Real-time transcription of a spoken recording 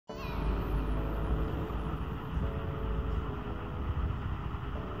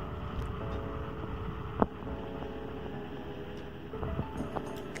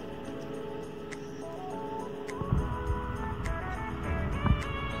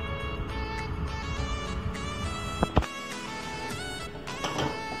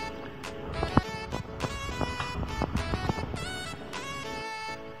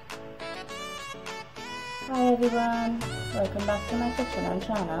everyone, welcome back to my kitchen and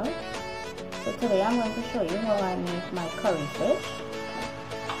channel. So today I'm going to show you how I make my curry fish.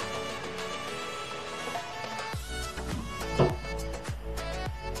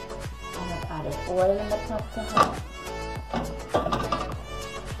 I have added oil in the pot to hot.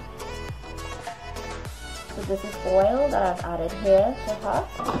 So this is oil that I've added here to hot.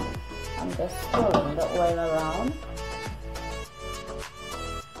 I'm just stirring the oil around.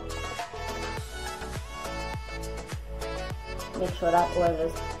 Make sure that oil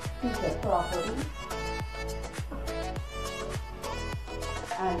is heated properly.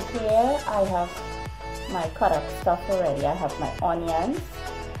 And here I have my cut up stuff already. I have my onions,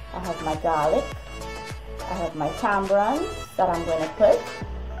 I have my garlic, I have my tamarind that I'm going to put,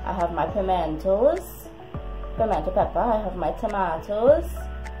 I have my pimento pepper, I have my tomatoes,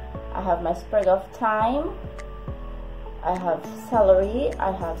 I have my sprig of thyme, I have celery,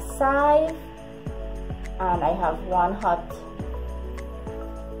 I have chives, and I have one hot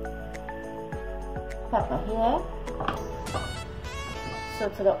pepper here. So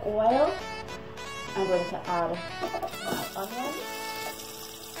to the oil, I'm going to add my onions.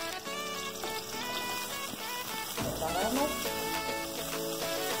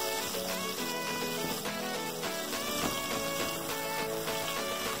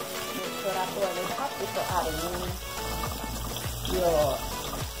 Make sure that oil is hot before adding in your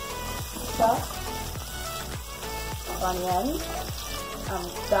stuff, onions, and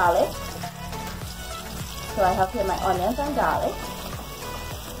garlic. So I have here my onions and garlic.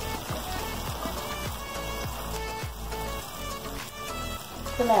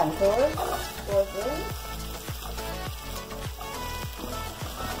 Tomatoes goes in.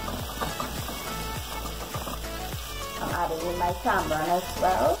 I'm adding in my tamarind as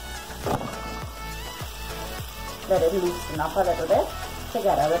well. Let it loosen up a little bit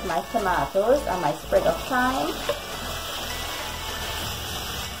together with my tomatoes and my sprig of thyme.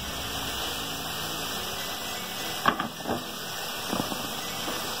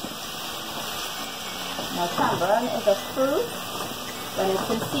 Now tamarind is a fruit. When it's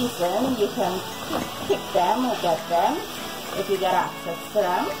in season, you can pick them or get them if you get access to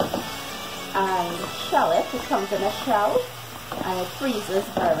them. And shallot, it comes in a shell and it freezes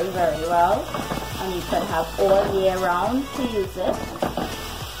very, very well. And you can have all year round to use it.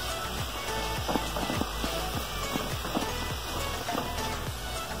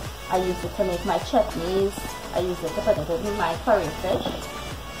 I use it to make my chutneys. I use it to put it in my curry fish.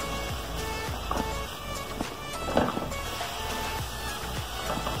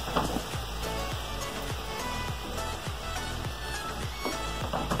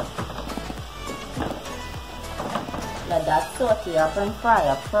 Let that saute up and fry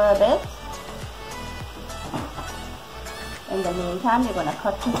up for a bit. In the meantime, you're going to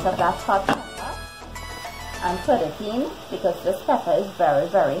cut piece of that hot pepper and put it in, because this pepper is very,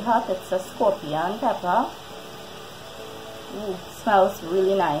 very hot. It's a scorpion pepper. Ooh, smells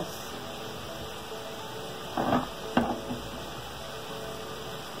really nice.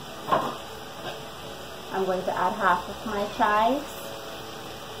 I'm going to add half of my chives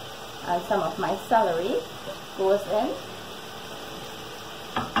and some of my celery goes in.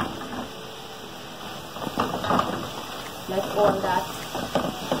 Let all that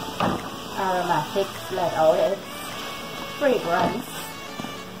aromatics let out its fragrance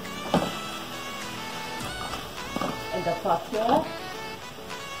in the pot here.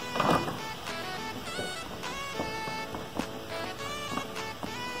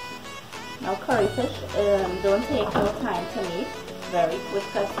 Now curry fish don't take no time to make, very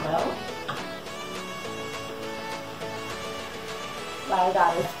quick as well. While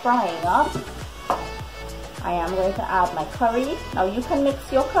that is frying up, I am going to add my curry. Now you can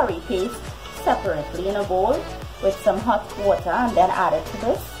mix your curry paste separately in a bowl with some hot water and then add it to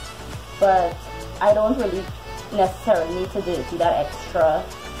this, but I don't really necessarily need to dirty that extra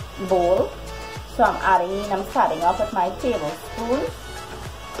bowl. So I'm starting off with my tablespoon.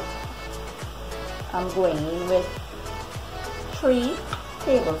 I'm going in with 3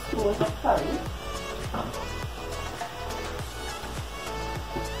 tablespoons of curry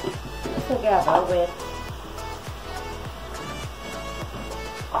together with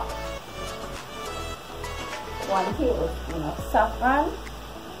 1 tablespoon of saffron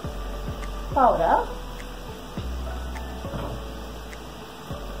powder,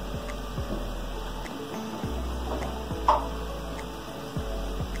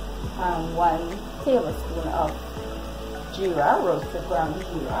 and 1 tablespoon of geera, roasted ground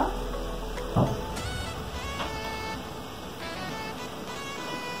geera.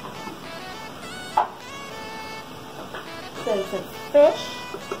 Since it's fish,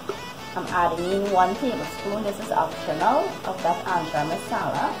 I'm adding in 1 tablespoon, this is optional, of that anchar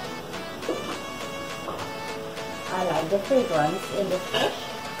masala. I like the fragrance in the fish.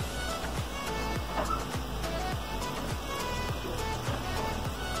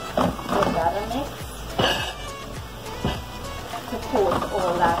 Give that a mix to coat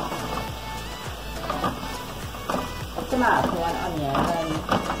all that tomato and onion and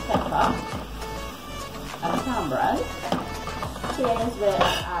pepper and tamarind. Here is where I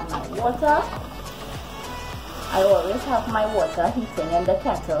add my water. I always have my water heating in the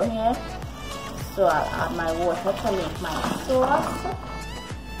kettle here, so I'll add my water to make my sauce.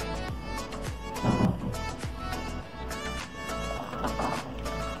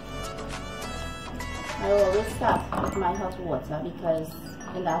 I always start with my hot water because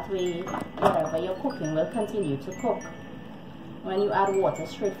in that way whatever you're cooking will continue to cook. When you add water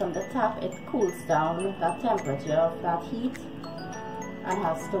straight from the tap, it cools down that temperature of that heat and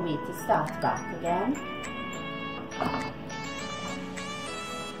has to wait to start back again.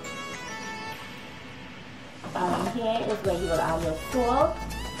 And here is where you will add your salt,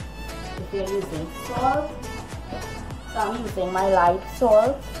 if you're using salt. So I'm using my light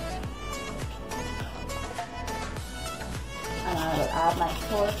salt. And I will add my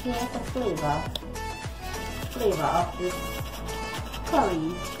salt here to flavor of this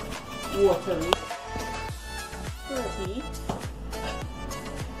curry, watery, syrupy.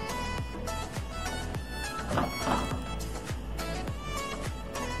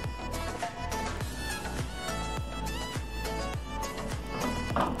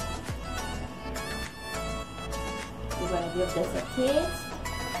 We're going to give this a taste.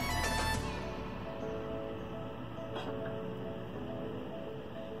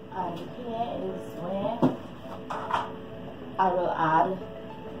 And here is where I will add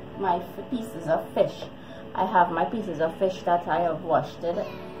my pieces of fish. I have my pieces of fish that I have washed it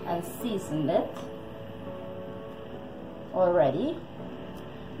and seasoned it already.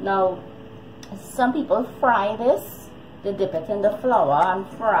 Now, some people fry this. They dip it in the flour and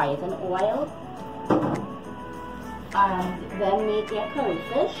fry it in oil and then make their curry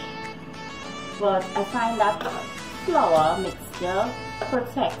fish. But I find that flour mixture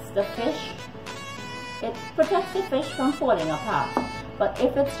protects the fish. It protects the fish from falling apart. But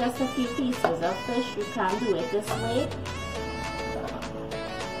if it's just a few pieces of fish, you can do it this way.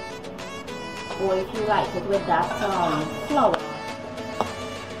 Or if you like it with that flour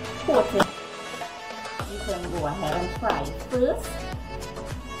coated, you can go ahead and fry it first.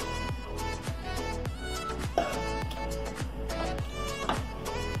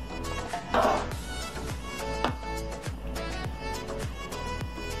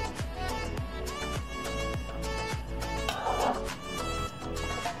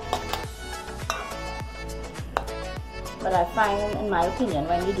 But I find, in my opinion,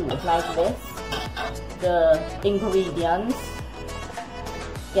 when you do it like this, the ingredients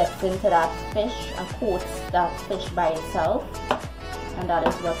gets into that fish and coats that fish by itself, and that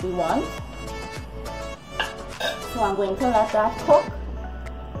is what we want. So I'm going to let that cook.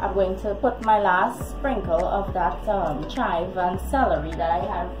 I'm going to put my last sprinkle of that chive and celery that I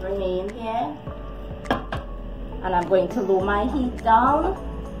have remained here, and I'm going to lower my heat down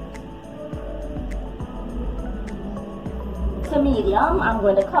to medium. I'm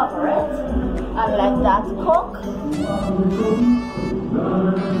going to cover it and let that cook.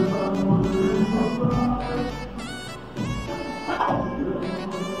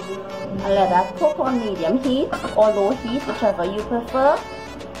 And let that cook on medium heat or low heat, whichever you prefer.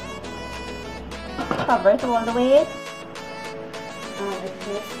 Cover it all the way. And it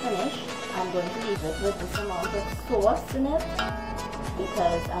is finished. I'm going to leave it with this amount of sauce in it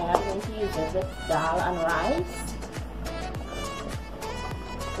because I am going to use it with dal and rice.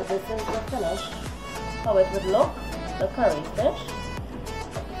 So this is the finish, how it would look, the curry fish.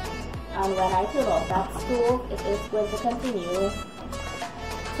 And when I turn off that stove, it is going to continue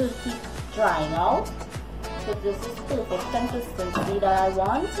to keep drying out. So this is perfect consistency that I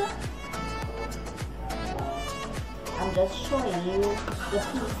want. I'm just showing you the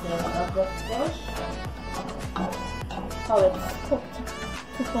pieces of the fish, how it's cooked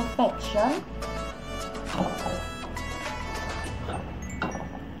to perfection.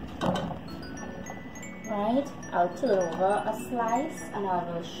 Right, I'll turn over a slice and I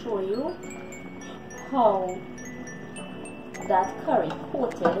will show you how that curry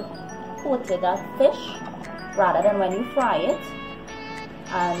coated that fish rather than when you fry it.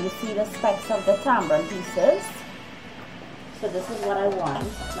 And you see the specks of the tamarind pieces. So this is what I want.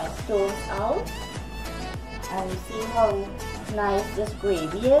 My stove's out, and you see how nice this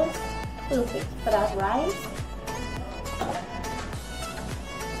gravy is. Perfect for that rice.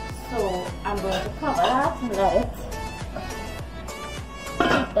 So I'm going to cover that and let it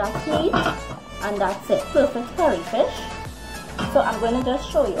keep that heat, and that's it. Perfect curry fish. So I'm going to just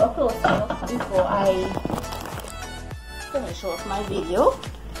show you a close-up before I finish off my video.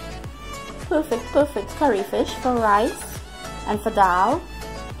 Perfect curry fish for rice and for dal.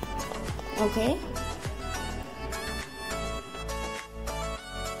 Okay,